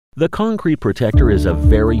The Concrete Protector is a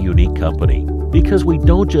very unique company because we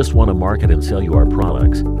don't just want to market and sell you our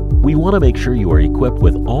products. We want to make sure you are equipped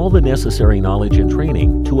with all the necessary knowledge and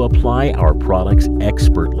training to apply our products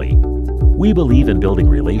expertly. We believe in building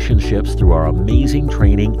relationships through our amazing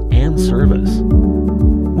training and service.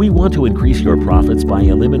 We want to increase your profits by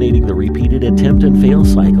eliminating the repeated attempt and fail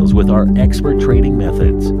cycles with our expert training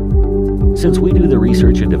methods. Since we do the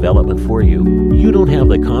research and development for you, you don't have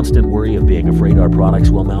the constant worry of being afraid our products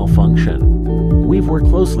will malfunction. We've worked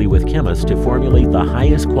closely with chemists to formulate the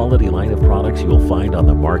highest quality line of products you'll find on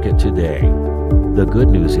the market today. The good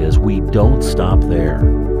news is we don't stop there.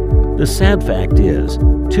 The sad fact is,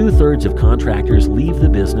 2/3 of contractors leave the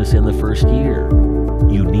business in the first year.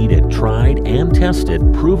 You need a tried and tested,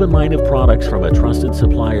 proven line of products from a trusted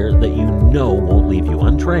supplier that you know won't leave you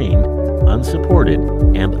untrained, unsupported,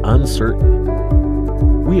 and uncertain.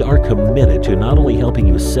 We are committed to not only helping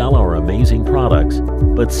you sell our amazing products,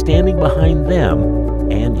 but standing behind them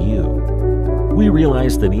and you. We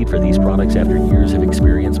realize the need for these products after years of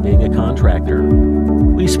experience being a contractor.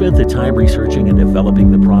 We spent the time researching and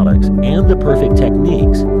developing the products and the perfect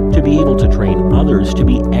techniques to be able to train others to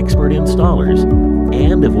be expert installers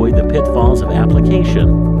and avoid the pitfalls of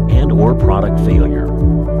application and/or product failure.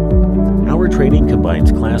 Our training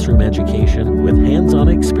combines classroom education with hands-on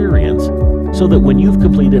experience so that when you've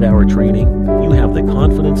completed our training, you have the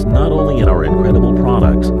confidence not only in our incredible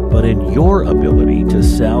products, but in your ability to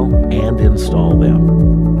sell and install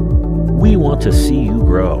them. We want to see you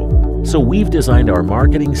grow, so we've designed our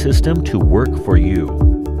marketing system to work for you.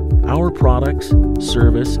 Our products,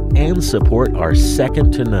 service, and support are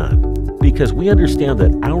second to none because we understand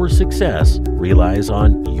that our success relies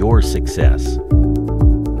on your success.